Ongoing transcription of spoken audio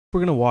We're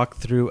going to walk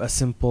through a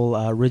simple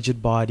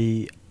rigid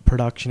body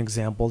production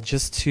example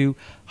just to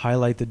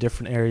highlight the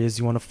different areas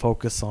you want to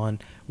focus on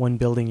when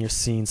building your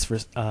scenes for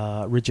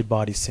rigid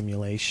body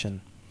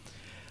simulation.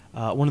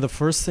 One of the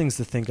first things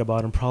to think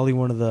about, and probably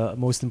one of the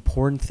most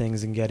important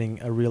things in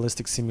getting a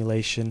realistic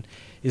simulation,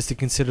 is to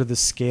consider the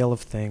scale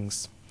of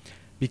things.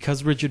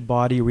 Because rigid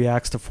body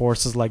reacts to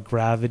forces like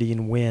gravity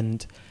and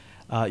wind,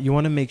 you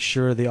want to make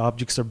sure the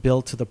objects are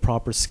built to the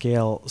proper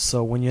scale,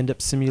 so when you end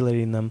up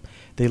simulating them,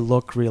 they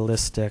look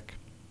realistic.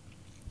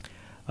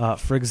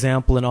 For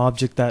example, an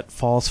object that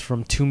falls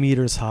from 2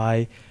 meters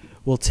high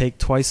will take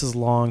twice as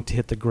long to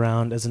hit the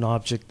ground as an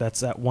object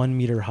that's at 1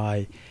 meter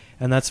high.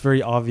 And that's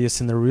very obvious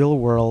in the real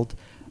world,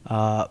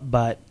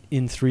 but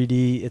in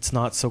 3D it's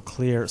not so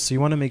clear. So you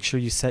want to make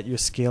sure you set your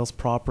scales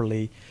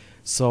properly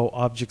so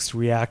objects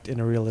react in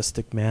a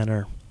realistic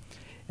manner.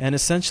 And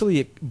essentially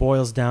it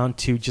boils down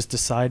to just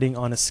deciding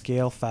on a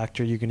scale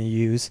factor you're going to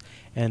use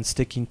and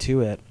sticking to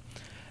it.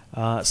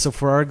 So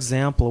for our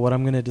example, what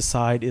I'm going to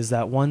decide is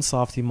that one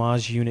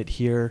Softimage unit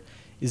here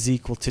is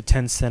equal to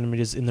 10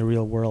 centimeters in the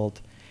real world.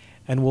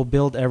 And we'll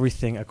build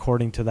everything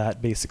according to that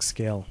basic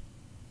scale.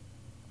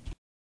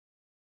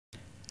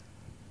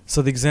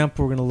 So the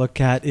example we're going to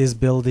look at is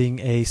building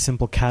a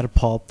simple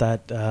catapult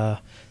that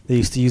they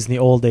used to use in the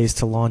old days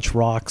to launch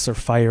rocks or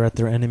fire at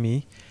their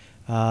enemy.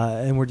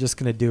 And we're just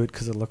going to do it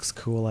because it looks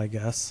cool, I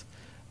guess.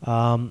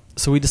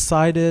 So we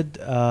decided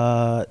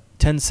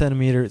 10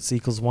 centimeters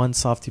equals one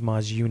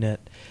Softimage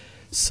unit.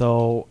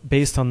 So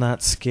based on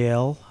that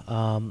scale,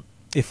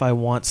 if I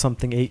want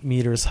something 8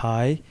 meters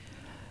high,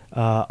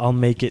 I'll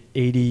make it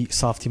 80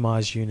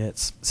 Softimage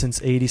units.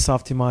 Since 80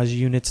 Softimage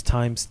units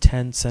times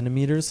 10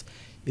 centimeters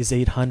is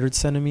 800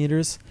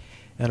 centimeters.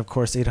 And of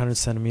course 800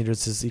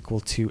 centimeters is equal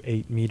to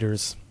 8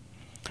 meters.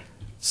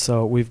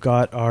 So we've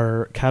got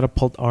our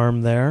catapult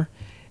arm there.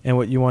 And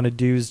what you want to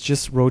do is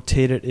just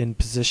rotate it in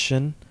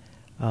position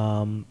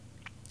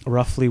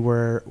roughly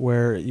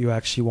where you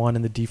actually want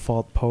in the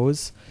default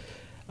pose.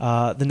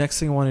 The next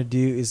thing I want to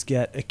do is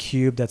get a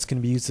cube that's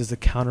going to be used as a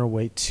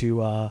counterweight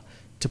to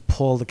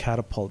pull the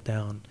catapult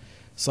down.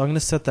 So I'm going to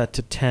set that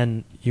to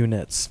 10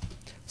 units.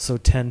 So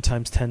 10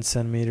 times 10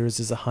 centimeters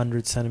is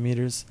 100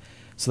 centimeters.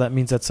 So that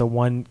means that's a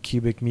 1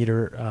 cubic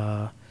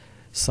meter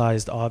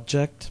sized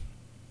object.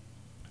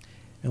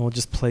 And we'll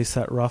just place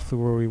that roughly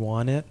where we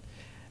want it.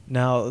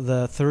 Now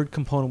the third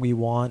component we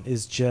want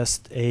is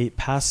just a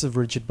passive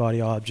rigid body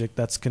object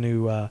that's going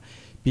to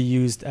be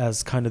used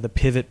as kind of the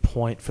pivot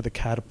point for the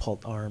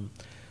catapult arm.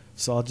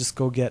 So I'll just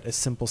go get a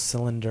simple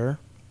cylinder.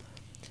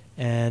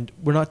 And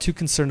we're not too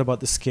concerned about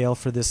the scale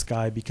for this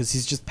guy because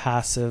he's just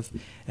passive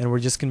and we're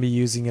just going to be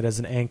using it as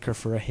an anchor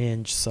for a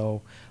hinge.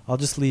 So I'll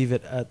just leave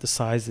it at the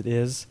size it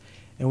is,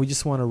 and we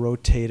just want to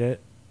rotate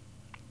it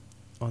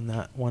on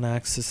that one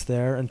axis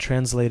there and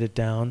translate it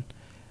down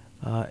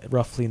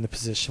roughly in the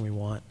position we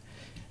want.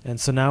 And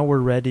so now we're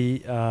ready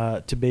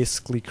to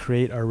basically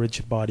create our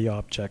rigid body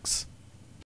objects.